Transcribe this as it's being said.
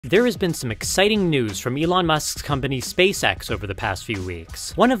There has been some exciting news from Elon Musk's company SpaceX over the past few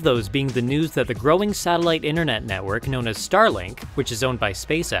weeks. One of those being the news that the growing satellite internet network known as Starlink, which is owned by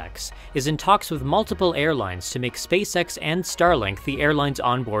SpaceX, is in talks with multiple airlines to make SpaceX and Starlink the airline's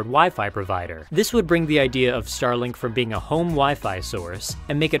onboard Wi-Fi provider. This would bring the idea of Starlink from being a home Wi-Fi source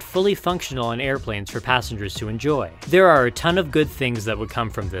and make it fully functional on airplanes for passengers to enjoy. There are a ton of good things that would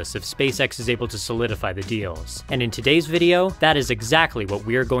come from this if SpaceX is able to solidify the deals. And in today's video, that is exactly what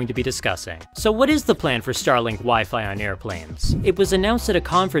we're going to be discussing. So what is the plan for Starlink Wi-Fi on airplanes? It was announced at a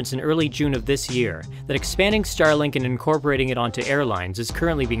conference in early June of this year that expanding Starlink and incorporating it onto airlines is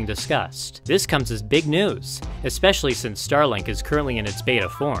currently being discussed. This comes as big news, especially since Starlink is currently in its beta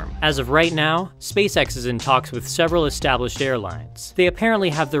form. As of right now, SpaceX is in talks with several established airlines. They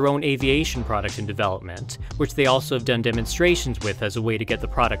apparently have their own aviation product in development, which they also have done demonstrations with as a way to get the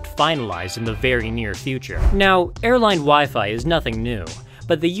product finalized in the very near future. Now, airline Wi-Fi is nothing new,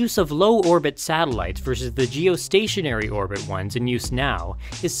 but the use of low-orbit satellites versus the geostationary orbit ones in use now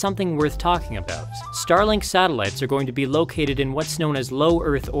is something worth talking about. Starlink satellites are going to be located in what's known as low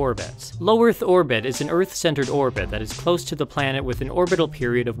Earth orbit. Low Earth orbit is an Earth-centered orbit that is close to the planet with an orbital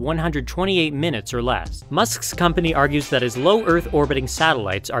period of 128 minutes or less. Musk's company argues that his low Earth orbiting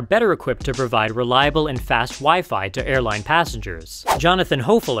satellites are better equipped to provide reliable and fast Wi-Fi to airline passengers. Jonathan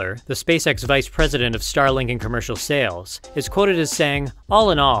Hoefler, the SpaceX vice president of Starlink and commercial sales, is quoted as saying, "All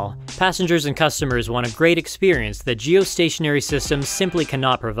in all, passengers and customers want a great experience that geostationary systems simply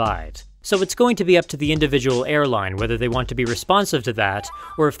cannot provide. So it's going to be up to the individual airline whether they want to be responsive to that,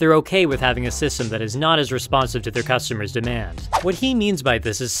 or if they're okay with having a system that is not as responsive to their customers' demand." What he means by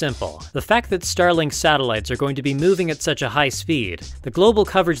this is simple. The fact that Starlink satellites are going to be moving at such a high speed, the global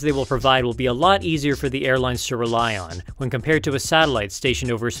coverage they will provide will be a lot easier for the airlines to rely on when compared to a satellite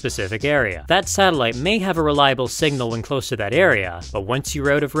stationed over a specific area. That satellite may have a reliable signal when close to that area, but once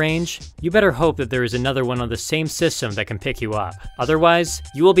you're out of range, you better hope that there is another one on the same system that can pick you up. Otherwise,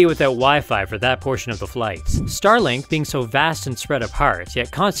 you will be without Wi-Fi for that portion of the flight. Starlink, being so vast and spread apart, yet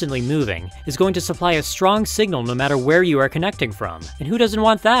constantly moving, is going to supply a strong signal no matter where you are connecting from. And who doesn't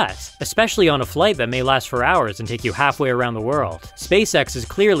want that? Especially on a flight that may last for hours and take you halfway around the world. SpaceX is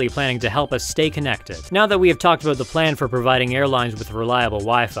clearly planning to help us stay connected. Now that we have talked about the plan for providing airlines with reliable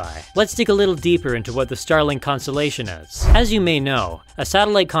Wi-Fi, let's dig a little deeper into what the Starlink constellation is. As you may know, a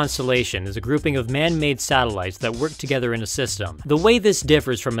satellite constellation is a grouping of man-made satellites that work together in a system. The way this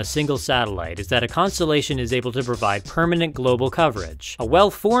differs from a single satellite is that a constellation is able to provide permanent global coverage. A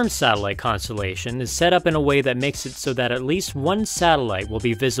well-formed satellite constellation is set up in a way that makes it so that at least one satellite will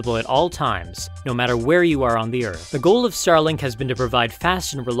be visible at all times, no matter where you are on the Earth. The goal of Starlink has been to provide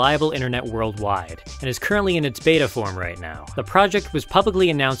fast and reliable internet worldwide, and is currently in its beta form right now. The project was publicly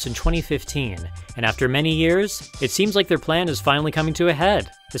announced in 2015, and after many years, it seems like their plan is finally coming to a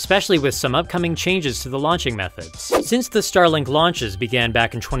head, especially with some upcoming changes to the launching methods. Since the Starlink launches began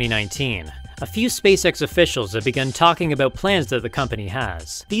back in 2019, a few SpaceX officials have begun talking about plans that the company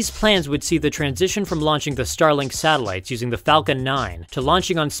has. These plans would see the transition from launching the Starlink satellites using the Falcon 9 to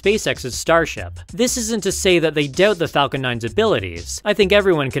launching on SpaceX's Starship. This isn't to say that they doubt the Falcon 9's abilities. I think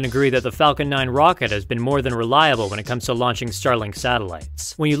everyone can agree that the Falcon 9 rocket has been more than reliable when it comes to launching Starlink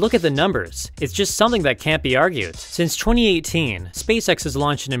satellites. When you look at the numbers, it's just something that can't be argued. Since 2018, SpaceX has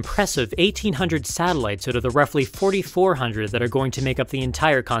launched an impressive 1,800 satellites out of the roughly 4,400 that are going to make up the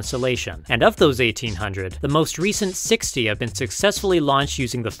entire constellation. And of those 1,800, the most recent 60 have been successfully launched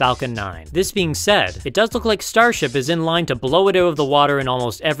using the Falcon 9. This being said, it does look like Starship is in line to blow it out of the water in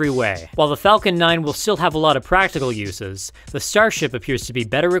almost every way. While the Falcon 9 will still have a lot of practical uses, the Starship appears to be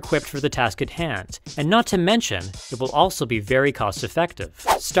better equipped for the task at hand, and not to mention, it will also be very cost-effective.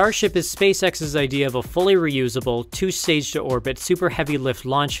 Starship is SpaceX's idea of a fully reusable, two-stage-to-orbit super heavy lift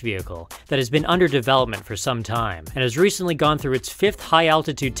launch vehicle that has been under development for some time, and has recently gone through its 5th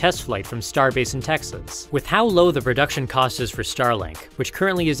high-altitude test flight from Starbase in Texas. With how low the production cost is for Starlink, which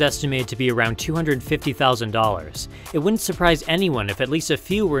currently is estimated to be around $250,000, it wouldn't surprise anyone if at least a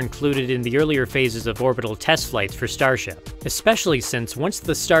few were included in the earlier phases of orbital test flights for Starship, especially since once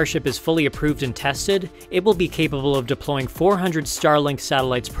the Starship is fully approved and tested, it will be capable of deploying 400 Starlink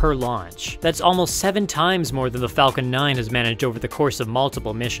satellites per launch. That's almost 7 times more than the Falcon 9 has managed over the course of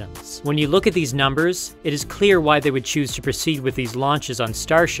multiple missions. When you look at these numbers, it is clear why they would choose to proceed with these launches on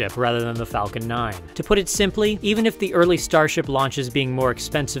Starship rather than the Falcon 9. To put it simply, even if the early Starship launches being more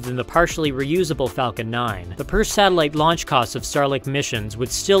expensive than the partially reusable Falcon 9, the per-satellite launch costs of Starlink missions would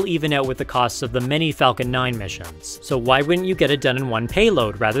still even out with the costs of the many Falcon 9 missions. So why wouldn't you get it done in one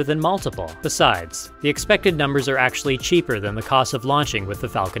payload rather than multiple? Besides, the expected numbers are actually cheaper than the cost of launching with the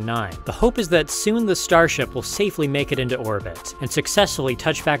Falcon 9. The hope is that soon the Starship will safely make it into orbit and successfully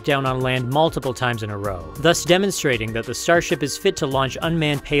touch back down on land multiple times in a row, thus demonstrating that the Starship is fit to launch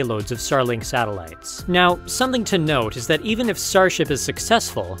unmanned payloads of Starlink satellites. Now, something to note is that even if Starship is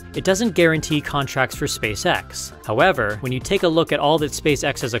successful, it doesn't guarantee contracts for SpaceX. However, when you take a look at all that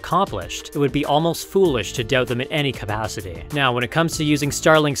SpaceX has accomplished, it would be almost foolish to doubt them in any capacity. Now, when it comes to using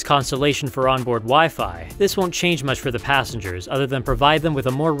Starlink's constellation for onboard Wi-Fi, this won't change much for the passengers other than provide them with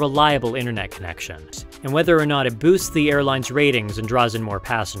a more reliable internet connection, and whether or not it boosts the airline's ratings and draws in more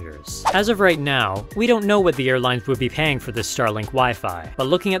passengers. As of right now, we don't know what the airlines would be paying for this Starlink Wi-Fi, but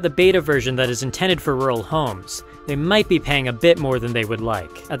looking at the beta version that is intended for rural homes, they might be paying a bit more than they would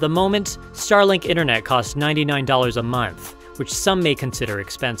like. At the moment, Starlink internet costs $99 a month, which some may consider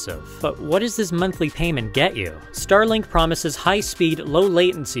expensive. But what does this monthly payment get you? Starlink promises high-speed,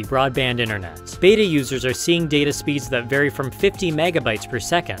 low-latency broadband internet. Beta users are seeing data speeds that vary from 50 megabytes per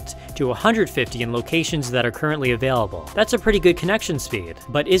second to 150 in locations that are currently available. That's a pretty good connection speed.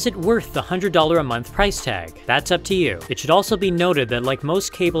 But is it worth the $100 a month price tag? That's up to you. It should also be noted that like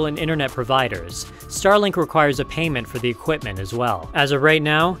most cable and internet providers, Starlink requires a payment for the equipment as well. As of right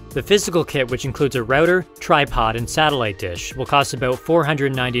now, the physical kit, which includes a router, tripod, and satellite dish, will cost about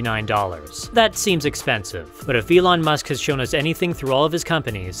 $499. That seems expensive, but if Elon Musk has shown us anything through all of his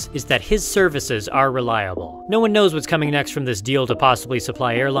companies, is that his services are reliable. No one knows what's coming next from this deal to possibly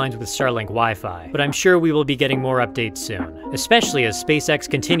supply airlines with Starlink Wi-Fi, but I'm sure we will be getting more updates soon, especially as SpaceX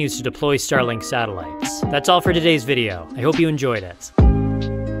continues to deploy Starlink satellites. That's all for today's video. I hope you enjoyed it.